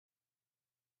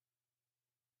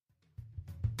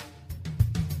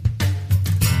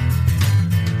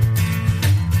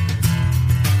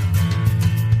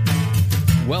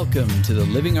Welcome to the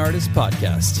Living Artist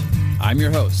Podcast. I'm your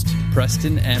host,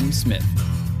 Preston M. Smith.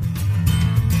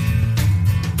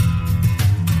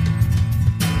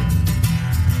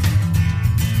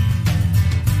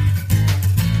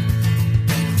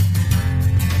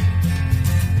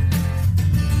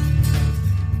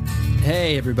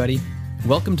 Hey, everybody.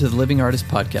 Welcome to the Living Artist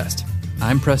Podcast.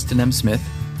 I'm Preston M. Smith,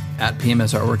 at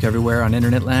PMS Artwork everywhere on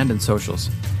internet land and socials.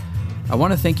 I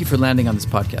want to thank you for landing on this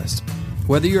podcast.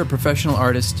 Whether you're a professional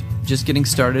artist, just getting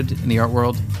started in the art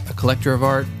world, a collector of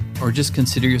art, or just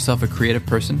consider yourself a creative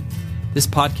person, this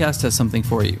podcast has something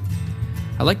for you.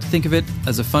 I like to think of it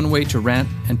as a fun way to rant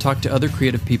and talk to other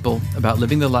creative people about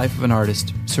living the life of an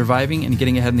artist, surviving and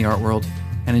getting ahead in the art world,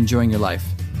 and enjoying your life.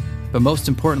 But most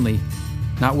importantly,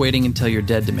 not waiting until you're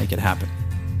dead to make it happen.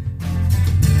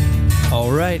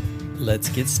 All right, let's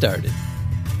get started.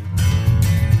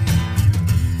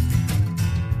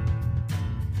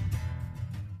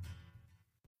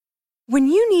 When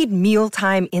you need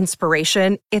mealtime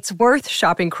inspiration, it's worth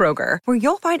shopping Kroger, where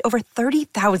you'll find over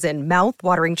 30,000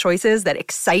 mouth-watering choices that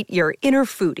excite your inner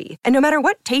foodie. And no matter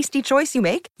what tasty choice you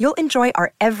make, you'll enjoy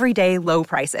our everyday low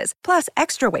prices, plus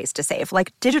extra ways to save,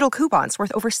 like digital coupons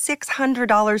worth over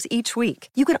 $600 each week.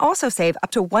 You can also save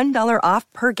up to $1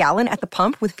 off per gallon at the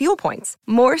pump with fuel points.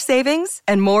 More savings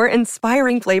and more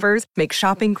inspiring flavors make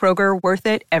shopping Kroger worth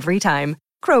it every time.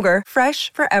 Kroger,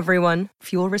 fresh for everyone.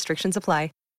 Fuel restrictions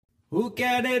apply. Who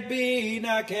can it be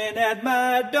knocking at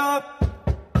my door?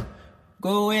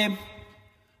 Go in,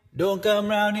 don't come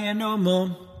round here no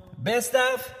more. Best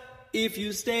off if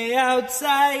you stay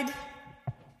outside.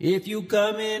 If you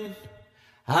come in,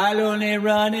 I'll only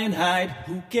run and hide.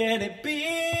 Who can it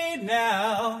be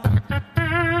now?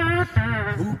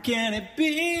 Who can it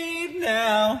be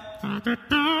now?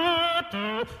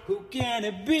 Who can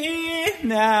it be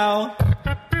now?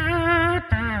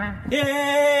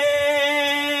 Yeah.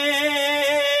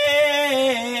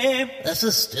 This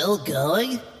is still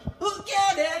going? Who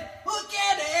get it? Who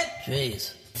get it?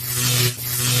 Jeez.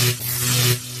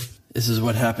 This is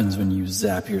what happens when you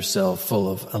zap yourself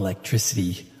full of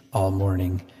electricity all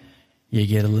morning. You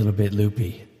get a little bit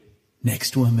loopy.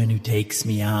 Next woman who takes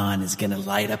me on is gonna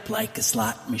light up like a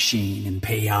slot machine and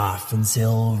pay off in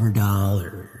silver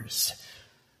dollars.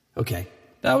 Okay,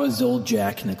 that was old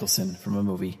Jack Nicholson from a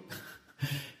movie.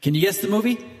 Can you guess the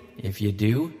movie? If you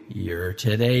do, you're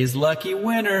today's lucky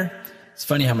winner. It's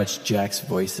funny how much Jack's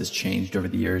voice has changed over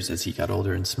the years as he got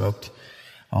older and smoked.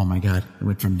 Oh my God, it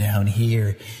went from down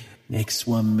here, next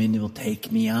woman will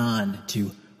take me on,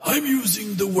 to I'm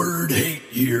using the word hate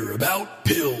here about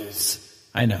pills.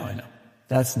 I know.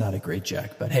 That's not a great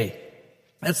Jack, but hey,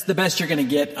 that's the best you're going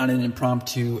to get on an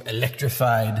impromptu,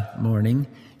 electrified morning.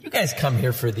 You guys come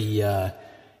here for the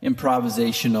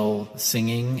improvisational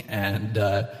singing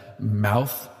and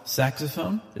mouth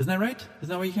saxophone. Isn't that right? Isn't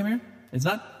that why you came here? It's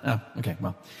not? Oh, okay.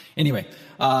 Well, anyway,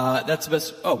 that's the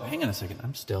best. Oh, hang on a second.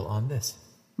 I'm still on this.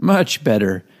 Much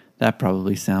better. That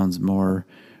probably sounds more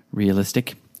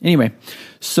realistic. Anyway,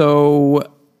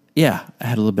 so yeah, I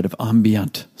had a little bit of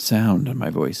ambient sound on my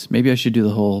voice. Maybe I should do the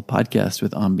whole podcast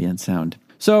with ambient sound.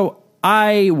 So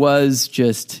I was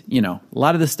just, a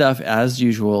lot of the stuff, as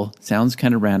usual, sounds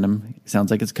kind of random.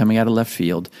 Sounds like it's coming out of left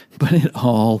field, but it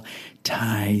all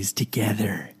ties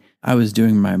together. I was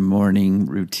doing my morning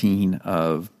routine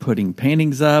of putting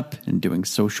paintings up and doing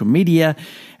social media,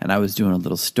 and I was doing a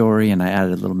little story, and I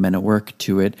added a little Men at Work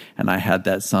to it, and I had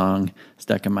that song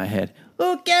stuck in my head.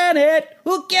 Who can it?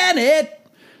 Who can it?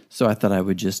 So I thought I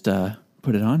would just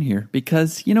put it on here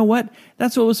because, you know what?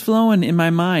 That's what was flowing in my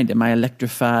mind, in my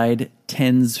electrified,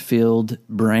 TENS-filled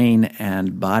brain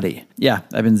and body. Yeah,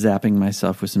 I've been zapping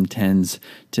myself with some TENS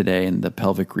today in the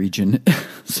pelvic region.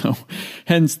 So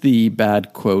hence the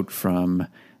bad quote from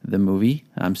the movie.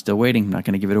 I'm still waiting. Not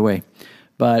going to give it away.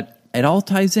 But it all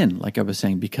ties in, like I was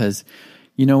saying, because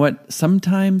you know what?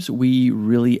 Sometimes we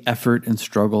really effort and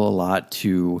struggle a lot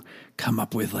to come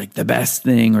up with like the best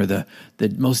thing or the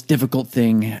most difficult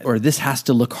thing, or this has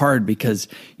to look hard because,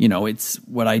 it's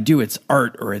what I do, it's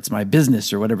art or it's my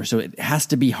business or whatever. So it has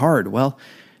to be hard. Well,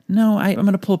 no, I'm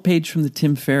going to pull a page from the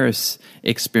Tim Ferriss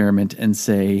experiment and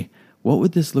say, what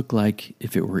would this look like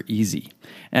if it were easy?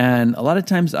 And a lot of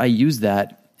times I use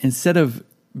that instead of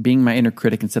being my inner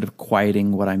critic, instead of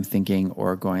quieting what I'm thinking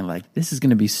or going like, this is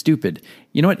going to be stupid.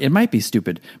 You know what? It might be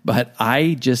stupid, but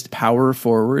I just power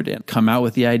forward and come out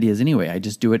with the ideas anyway. I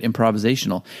just do it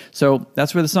improvisational. So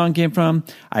that's where the song came from.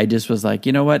 I just was like,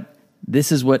 you know what?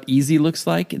 This is what easy looks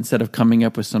like. Instead of coming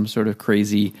up with some sort of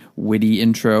crazy, witty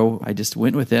intro, I just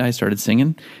went with it. I started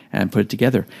singing and put it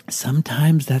together.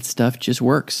 Sometimes that stuff just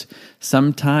works.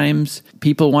 Sometimes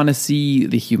people want to see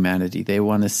the humanity. They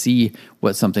want to see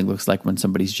what something looks like when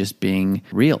somebody's just being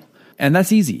real. And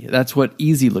that's easy. That's what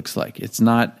easy looks like. It's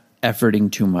not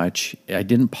efforting too much. I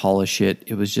didn't polish it.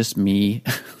 It was just me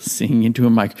singing into a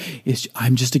mic.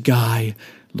 I'm just a guy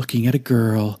looking at a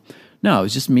girl. No, it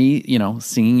was just me,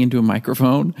 singing into a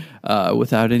microphone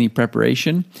without any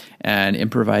preparation and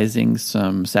improvising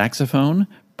some saxophone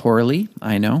poorly,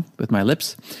 I know, with my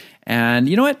lips. And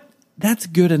you know what? That's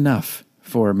good enough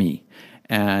for me.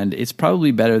 And it's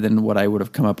probably better than what I would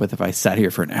have come up with if I sat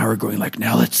here for an hour going like,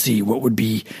 now let's see what would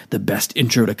be the best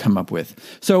intro to come up with.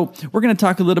 So we're going to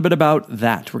talk a little bit about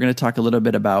that. We're going to talk a little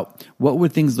bit about what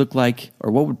would things look like,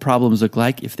 or what would problems look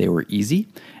like if they were easy.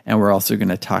 And we're also going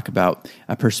to talk about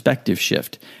a perspective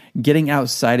shift, getting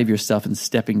outside of yourself and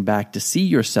stepping back to see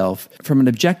yourself from an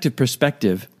objective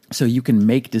perspective, so you can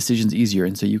make decisions easier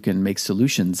and so you can make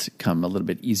solutions come a little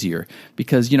bit easier.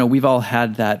 Because, we've all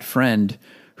had that friend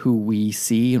who we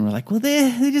see and we're like, well,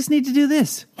 they just need to do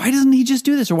this. Why doesn't he just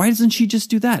do this? Or why doesn't she just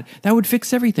do that? That would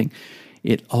fix everything.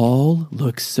 It all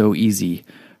looks so easy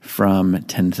from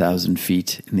 10,000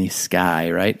 feet in the sky,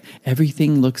 right?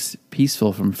 Everything looks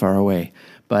peaceful from far away.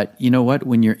 But you know what?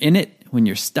 When you're in it, when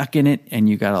you're stuck in it and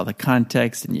you got all the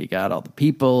context and you got all the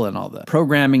people and all the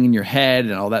programming in your head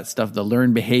and all that stuff, the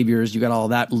learned behaviors, you got all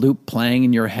that loop playing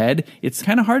in your head, it's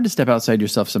kind of hard to step outside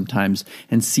yourself sometimes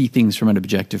and see things from an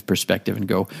objective perspective and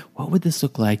go, what would this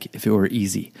look like if it were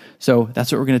easy? So that's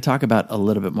what we're going to talk about a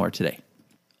little bit more today.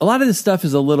 A lot of this stuff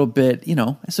is a little bit,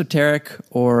 esoteric,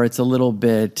 or it's a little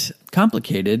bit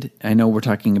complicated. I know we're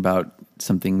talking about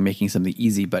making something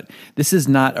easy, but this is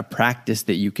not a practice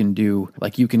that you can do.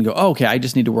 Like you can go, oh, okay, I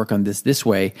just need to work on this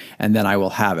way, and then I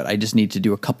will have it. I just need to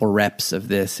do a couple reps of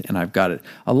this, and I've got it.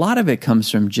 A lot of it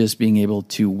comes from just being able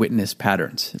to witness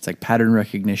patterns. It's like pattern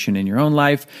recognition in your own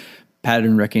life,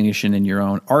 pattern recognition in your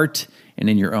own art, and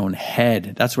in your own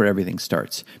head. That's where everything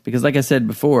starts. Because like I said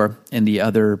before in the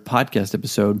other podcast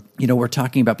episode, we're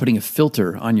talking about putting a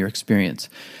filter on your experience.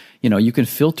 You can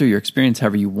filter your experience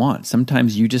however you want.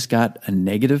 Sometimes you just got a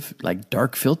negative,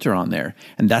 dark filter on there,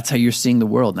 and that's how you're seeing the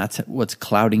world, and that's what's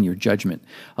clouding your judgment.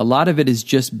 A lot of it is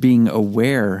just being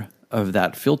aware of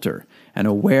that filter and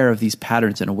aware of these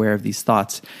patterns and aware of these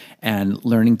thoughts and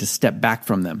learning to step back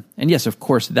from them. And yes, of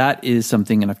course, that is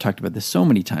something, and I've talked about this so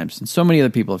many times, and so many other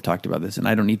people have talked about this, and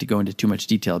I don't need to go into too much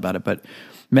detail about it, but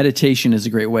meditation is a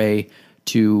great way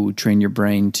to train your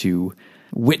brain to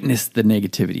witness the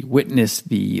negativity, witness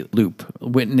the loop,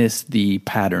 witness the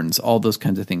patterns, all those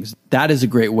kinds of things. That is a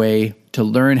great way to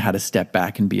learn how to step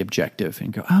back and be objective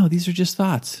and go, oh, these are just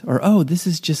thoughts. Or, oh, this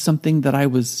is just something that I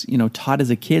was, taught as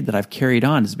a kid that I've carried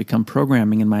on, has become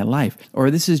programming in my life.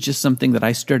 Or this is just something that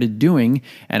I started doing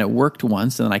and it worked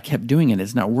once and then I kept doing it.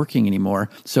 It's not working anymore.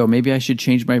 So maybe I should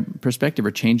change my perspective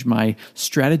or change my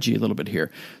strategy a little bit here.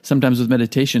 Sometimes with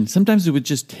meditation, sometimes with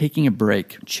just taking a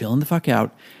break, chilling the fuck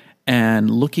out, and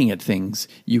looking at things,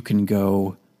 you can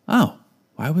go, oh,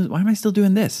 why am I still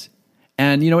doing this?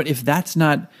 And you know what? If that's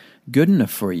not good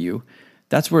enough for you,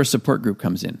 that's where a support group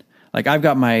comes in. Like I've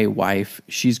got my wife,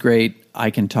 she's great. I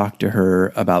can talk to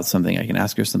her about something. I can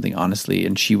ask her something honestly,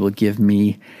 and she will give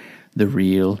me the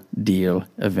real deal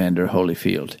Evander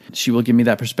Holyfield. She will give me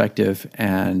that perspective,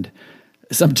 and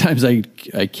sometimes I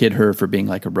kid her for being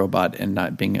like a robot and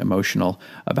not being emotional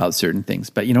about certain things.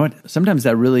 But you know what? Sometimes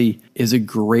that really is a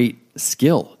great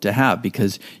skill to have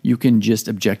because you can just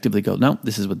objectively go, no,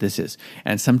 this is what this is.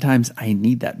 And sometimes I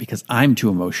need that because I'm too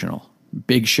emotional.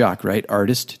 Big shock, right?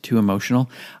 Artist, too emotional.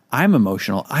 I'm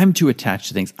emotional. I'm too attached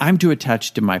to things. I'm too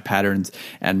attached to my patterns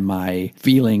and my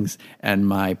feelings and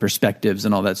my perspectives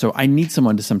and all that. So I need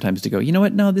someone to sometimes to go, you know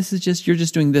what? No, this is just, you're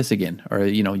just doing this again. Or,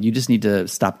 you just need to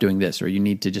stop doing this, or you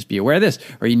need to just be aware of this,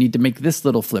 or you need to make this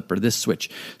little flip or this switch.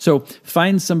 So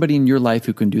find somebody in your life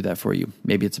who can do that for you.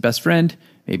 Maybe it's a best friend.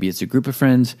 Maybe it's a group of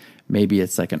friends. Maybe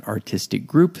it's like an artistic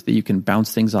group that you can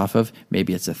bounce things off of.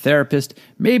 Maybe it's a therapist.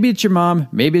 Maybe it's your mom.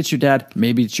 Maybe it's your dad.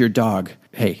 Maybe it's your dog.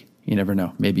 Hey, you never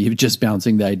know. Maybe just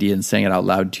bouncing the idea and saying it out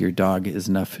loud to your dog is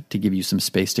enough to give you some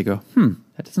space to go,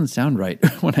 that doesn't sound right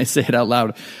when I say it out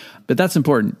loud. But that's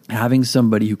important. Having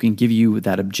somebody who can give you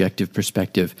that objective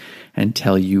perspective and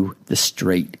tell you the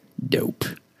straight dope.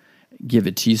 Give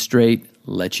it to you straight,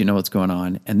 let you know what's going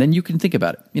on, and then you can think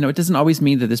about it. It doesn't always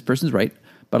mean that this person's right,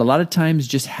 but a lot of times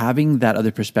just having that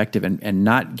other perspective and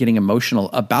not getting emotional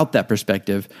about that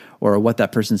perspective or what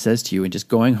that person says to you and just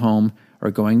going home or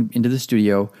going into the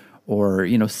studio or,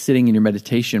 sitting in your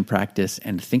meditation practice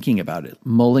and thinking about it,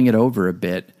 mulling it over a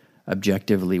bit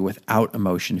objectively without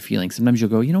emotion, feeling. Sometimes you'll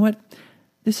go, you know what?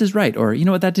 This is right. Or, you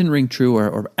know what, that didn't ring true,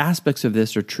 or aspects of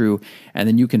this are true. And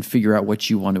then you can figure out what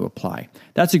you want to apply.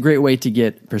 That's a great way to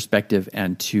get perspective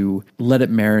and to let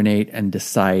it marinate and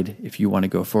decide if you want to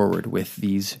go forward with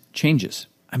these changes.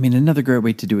 I mean, another great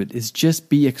way to do it is just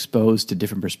be exposed to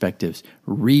different perspectives.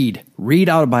 Read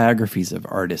autobiographies of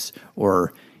artists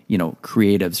or,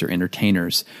 creatives or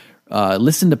entertainers.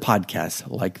 Listen to podcasts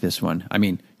like this one. I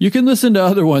mean, you can listen to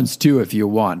other ones too if you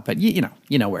want, but you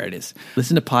know where it is.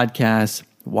 Listen to podcasts,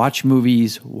 watch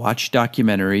movies, watch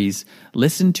documentaries,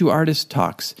 listen to artist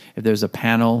talks. If there's a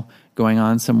panel going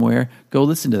on somewhere, go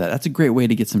listen to that. That's a great way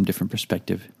to get some different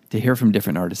perspective, to hear from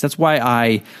different artists. That's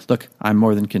why I'm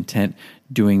more than content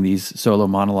doing these solo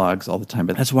monologues all the time,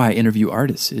 but that's why I interview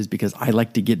artists, is because I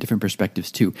like to get different perspectives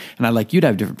too. And I like you to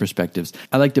have different perspectives.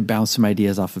 I like to bounce some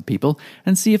ideas off of people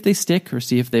and see if they stick or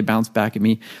see if they bounce back at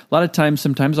me. A lot of times,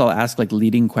 sometimes I'll ask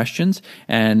leading questions,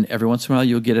 and every once in a while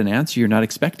you'll get an answer you're not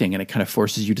expecting, and it kind of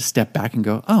forces you to step back and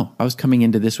go, oh, I was coming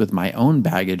into this with my own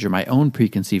baggage or my own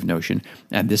preconceived notion,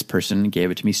 and this person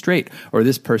gave it to me straight. Or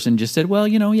this person just said, well,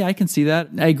 yeah, I can see that.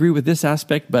 I agree with this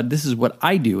aspect, but this is what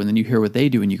I do. And then you hear what they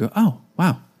do and you go, oh,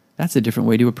 wow, that's a different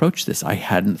way to approach this. I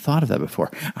hadn't thought of that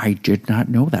before. I did not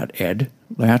know that, Ed.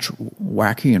 That's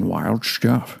wacky and wild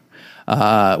stuff.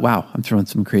 Wow, I'm throwing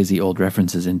some crazy old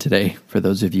references in today. For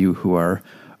those of you who are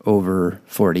over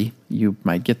 40, you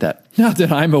might get that. Not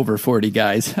that I'm over 40,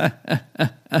 guys.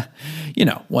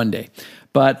 One day.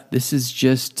 But this is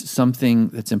just something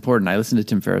that's important. I listen to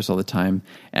Tim Ferriss all the time,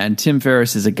 and Tim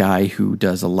Ferriss is a guy who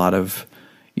does a lot of,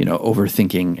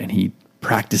 overthinking, and he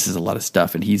practices a lot of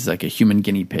stuff, and he's like a human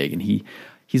guinea pig, and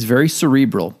he's very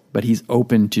cerebral, but he's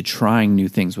open to trying new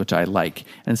things, which I like.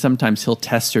 And sometimes he'll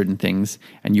test certain things,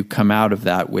 and you come out of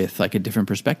that with a different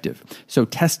perspective. So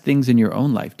test things in your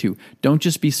own life too. Don't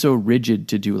just be so rigid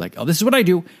to do oh, this is what I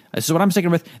do. This is what I'm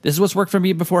sticking with. This is what's worked for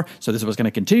me before. So this is what's going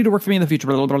to continue to work for me in the future.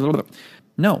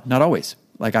 No, not always.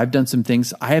 I've done some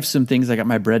things. I have some things I got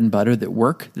my bread and butter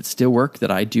that still work,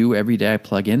 that I do every day. I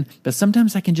plug in. But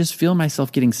sometimes I can just feel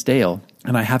myself getting stale,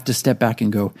 and I have to step back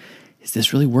and go, is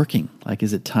this really working?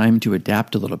 Is it time to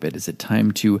adapt a little bit? Is it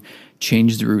time to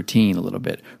change the routine a little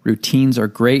bit? Routines are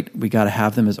great. We got to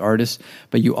have them as artists,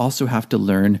 but you also have to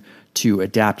learn to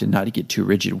adapt and not to get too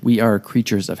rigid. We are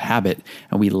creatures of habit,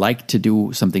 and we like to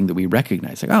do something that we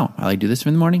recognize. Oh, I like to do this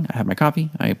in the morning. I have my coffee.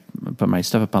 I put my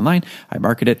stuff up online. I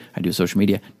market it. I do social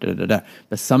media.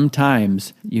 But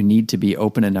sometimes you need to be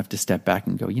open enough to step back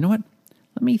and go, you know what?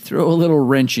 Let me throw a little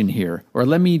wrench in here, or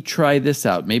let me try this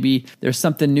out. Maybe there's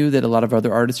something new that a lot of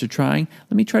other artists are trying.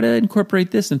 Let me try to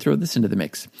incorporate this and throw this into the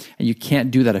mix. And you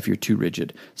can't do that if you're too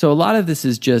rigid. So a lot of this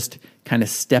is just kind of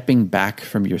stepping back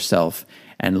from yourself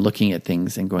and looking at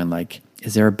things and going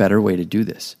is there a better way to do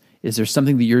this? Is there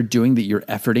something that you're doing that you're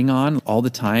efforting on all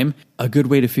the time? A good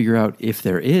way to figure out if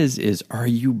there is are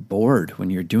you bored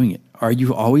when you're doing it? Are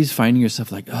you always finding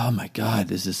yourself oh my God,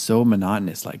 this is so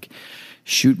monotonous,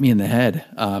 shoot me in the head.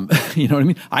 You know what I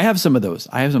mean? I have some of those.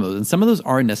 And some of those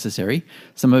are necessary.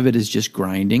 Some of it is just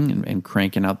grinding and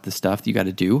cranking out the stuff that you got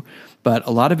to do. But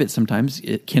a lot of it, sometimes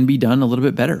it can be done a little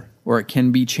bit better, or it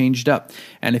can be changed up.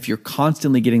 And if you're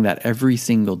constantly getting that every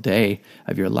single day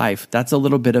of your life, that's a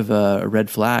little bit of a red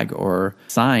flag or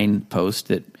signpost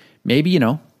that maybe,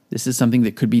 this is something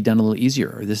that could be done a little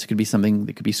easier, or this could be something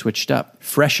that could be switched up,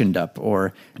 freshened up,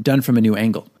 or done from a new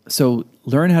angle. So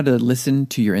learn how to listen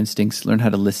to your instincts, learn how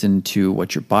to listen to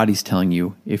what your body's telling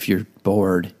you. If you're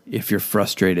bored, if you're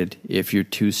frustrated, if you're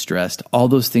too stressed, all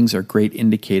those things are great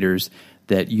indicators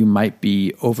that you might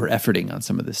be over-efforting on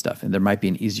some of this stuff, and there might be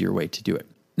an easier way to do it.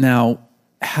 Now,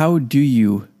 how do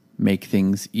you make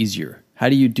things easier? How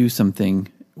do you do something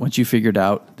once you figured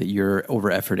out that you're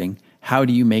over-efforting? How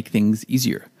do you make things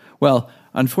easier? Well,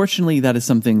 unfortunately, that is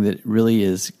something that really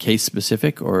is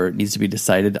case-specific, or needs to be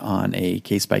decided on a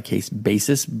case-by-case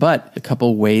basis. But a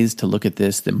couple ways to look at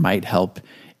this that might help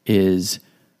is,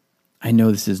 I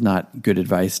know this is not good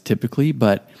advice typically,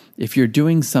 but if you're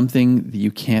doing something that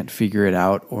you can't figure it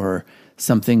out, or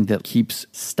something that keeps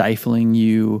stifling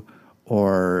you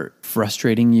or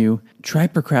frustrating you, try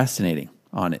procrastinating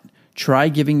on it. Try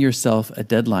giving yourself a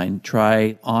deadline.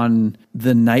 Try on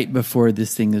the night before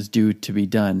this thing is due to be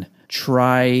done.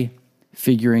 Try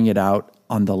figuring it out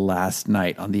on the last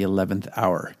night, on the 11th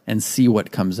hour, and see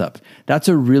what comes up. That's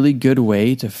a really good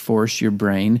way to force your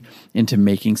brain into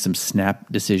making some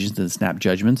snap decisions and snap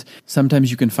judgments.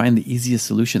 Sometimes you can find the easiest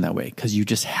solution that way, because you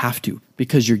just have to,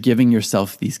 because you're giving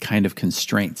yourself these kind of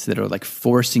constraints that are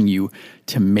forcing you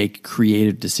to make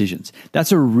creative decisions.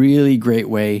 That's a really great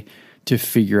way to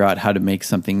figure out how to make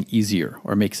something easier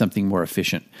or make something more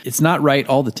efficient. It's not right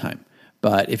all the time.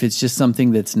 But if it's just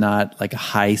something that's not like a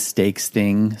high stakes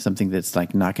thing, something that's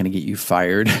like not going to get you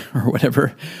fired or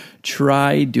whatever,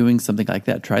 try doing something like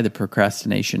that. Try the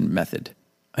procrastination method.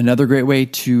 Another great way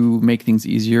to make things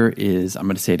easier is, I'm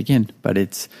going to say it again, but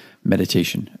it's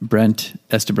meditation. Brent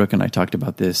Estabrook and I talked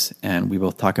about this, and we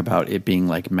both talk about it being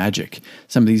like magic.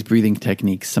 Some of these breathing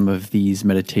techniques, some of these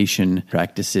meditation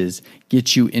practices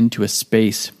get you into a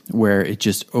space where it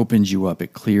just opens you up.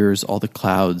 It clears all the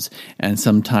clouds, and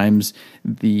sometimes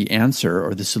the answer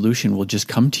or the solution will just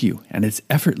come to you, and it's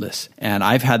effortless. And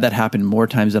I've had that happen more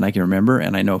times than I can remember,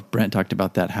 and I know Brent talked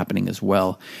about that happening as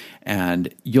well.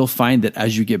 And you'll find that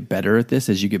as you get better at this,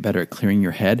 as you get better at clearing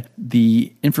your head,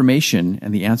 the information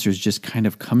and the answers just kind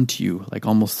of come to you like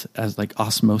almost as like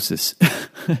osmosis.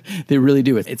 They really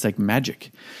do. It's like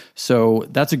magic. So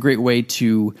that's a great way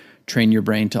to train your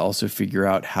brain to also figure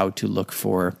out how to look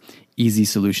for easy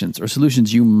solutions or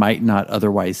solutions you might not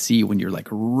otherwise see when you're like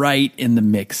right in the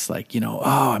mix. Like,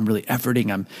 I'm really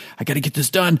efforting. I got to get this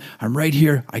done. I'm right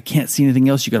here. I can't see anything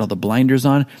else. You got all the blinders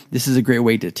on. This is a great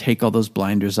way to take all those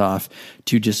blinders off,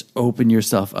 to just open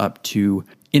yourself up to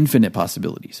infinite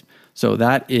possibilities. So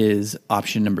that is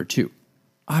option number 2.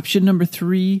 Option number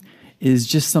 3 is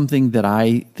just something that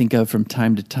I think of from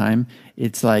time to time.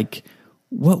 It's like,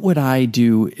 what would I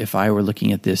do if I were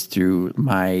looking at this through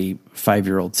my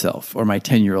 5-year-old self or my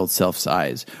 10-year-old self's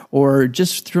eyes, or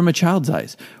just through a child's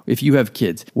eyes? If you have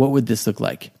kids, what would this look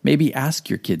like? Maybe ask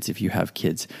your kids if you have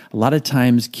kids. A lot of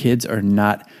times kids are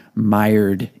not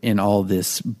mired in all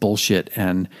this bullshit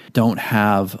and don't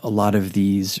have a lot of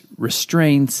these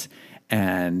restraints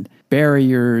and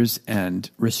barriers and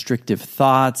restrictive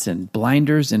thoughts and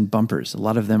blinders and bumpers. A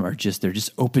lot of them are they're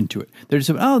just open to it. They're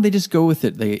just, they just go with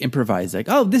it. They improvise like,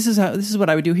 this is what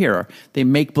I would do here. Or they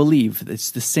make believe.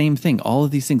 It's the same thing. All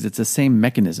of these things, it's the same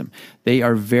mechanism. They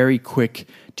are very quick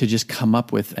to just come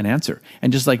up with an answer.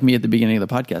 And just like me at the beginning of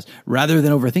the podcast, rather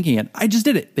than overthinking it, I just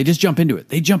did it. They just jump into it.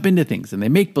 They jump into things and they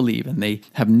make believe and they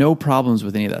have no problems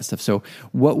with any of that stuff. So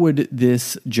what would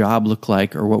this job look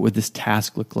like, or what would this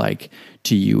task look like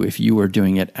to you if you were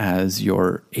doing it as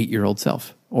your 8-year-old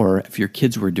self? Or if your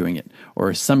kids were doing it,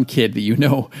 or some kid that you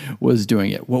know was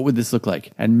doing it? What would this look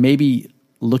like? And maybe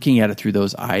looking at it through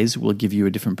those eyes will give you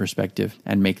a different perspective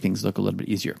and make things look a little bit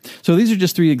easier. So these are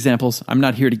just 3 examples. I'm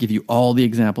not here to give you all the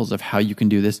examples of how you can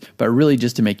do this, but really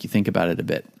just to make you think about it a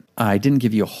bit. I didn't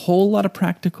give you a whole lot of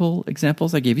practical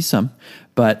examples. I gave you some,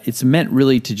 but it's meant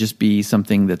really to just be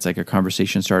something that's like a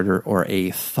conversation starter or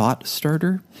a thought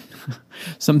starter.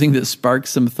 Something that sparks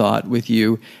some thought with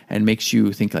you and makes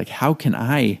you think like, how can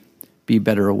I be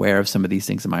better aware of some of these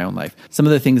things in my own life? Some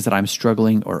of the things that I'm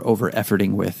struggling or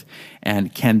over-efforting with,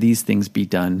 and can these things be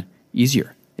done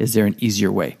easier? Is there an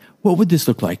easier way? What would this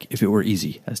look like if it were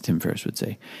easy, as Tim Ferriss would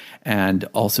say? And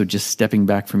also just stepping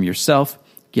back from yourself,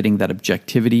 getting that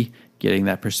objectivity, getting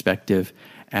that perspective,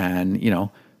 and,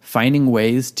 finding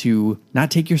ways to not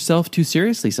take yourself too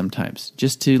seriously sometimes.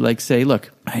 Just to like say,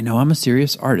 look, I know I'm a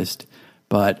serious artist,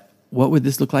 but what would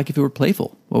this look like if it were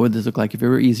playful? What would this look like if it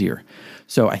were easier?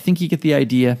 So I think you get the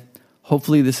idea.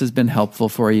 Hopefully this has been helpful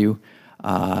for you.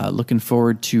 Looking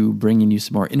forward to bringing you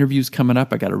some more interviews coming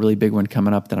up. I got a really big one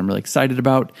coming up that I'm really excited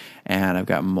about. And I've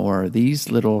got more of these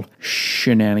little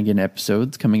shenanigan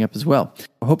episodes coming up as well.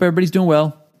 I hope everybody's doing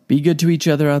well. Be good to each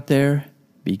other out there.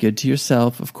 Be good to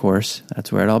yourself, of course.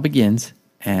 That's where it all begins.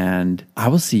 And I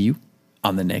will see you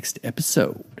on the next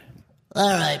episode. All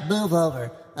right, move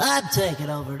over. I'm taking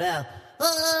over now. Oh,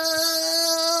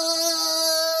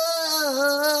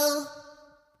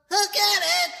 who got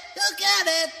it? Who got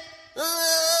it?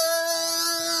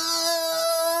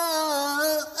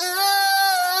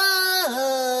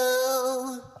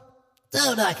 Oh,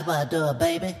 don't knock my door,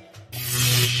 baby.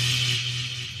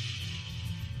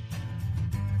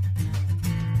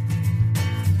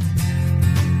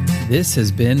 This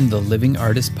has been the Living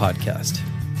Artist Podcast.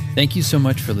 Thank you so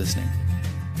much for listening.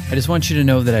 I just want you to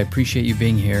know that I appreciate you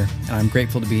being here, and I'm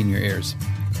grateful to be in your ears.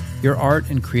 Your art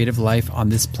and creative life on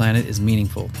this planet is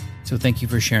meaningful, so thank you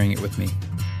for sharing it with me.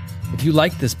 If you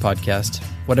like this podcast,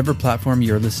 whatever platform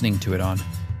you're listening to it on,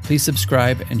 please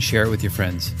subscribe and share it with your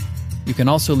friends. You can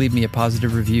also leave me a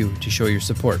positive review to show your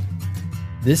support.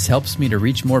 This helps me to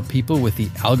reach more people with the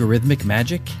algorithmic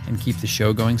magic and keep the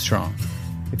show going strong.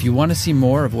 If you want to see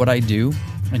more of what I do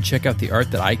and check out the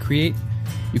art that I create,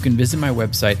 you can visit my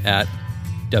website at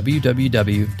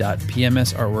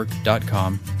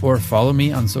www.pmsartwork.com or follow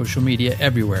me on social media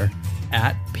everywhere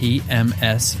at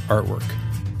PMS Artwork.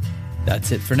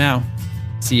 That's it for now.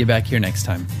 See you back here next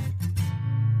time.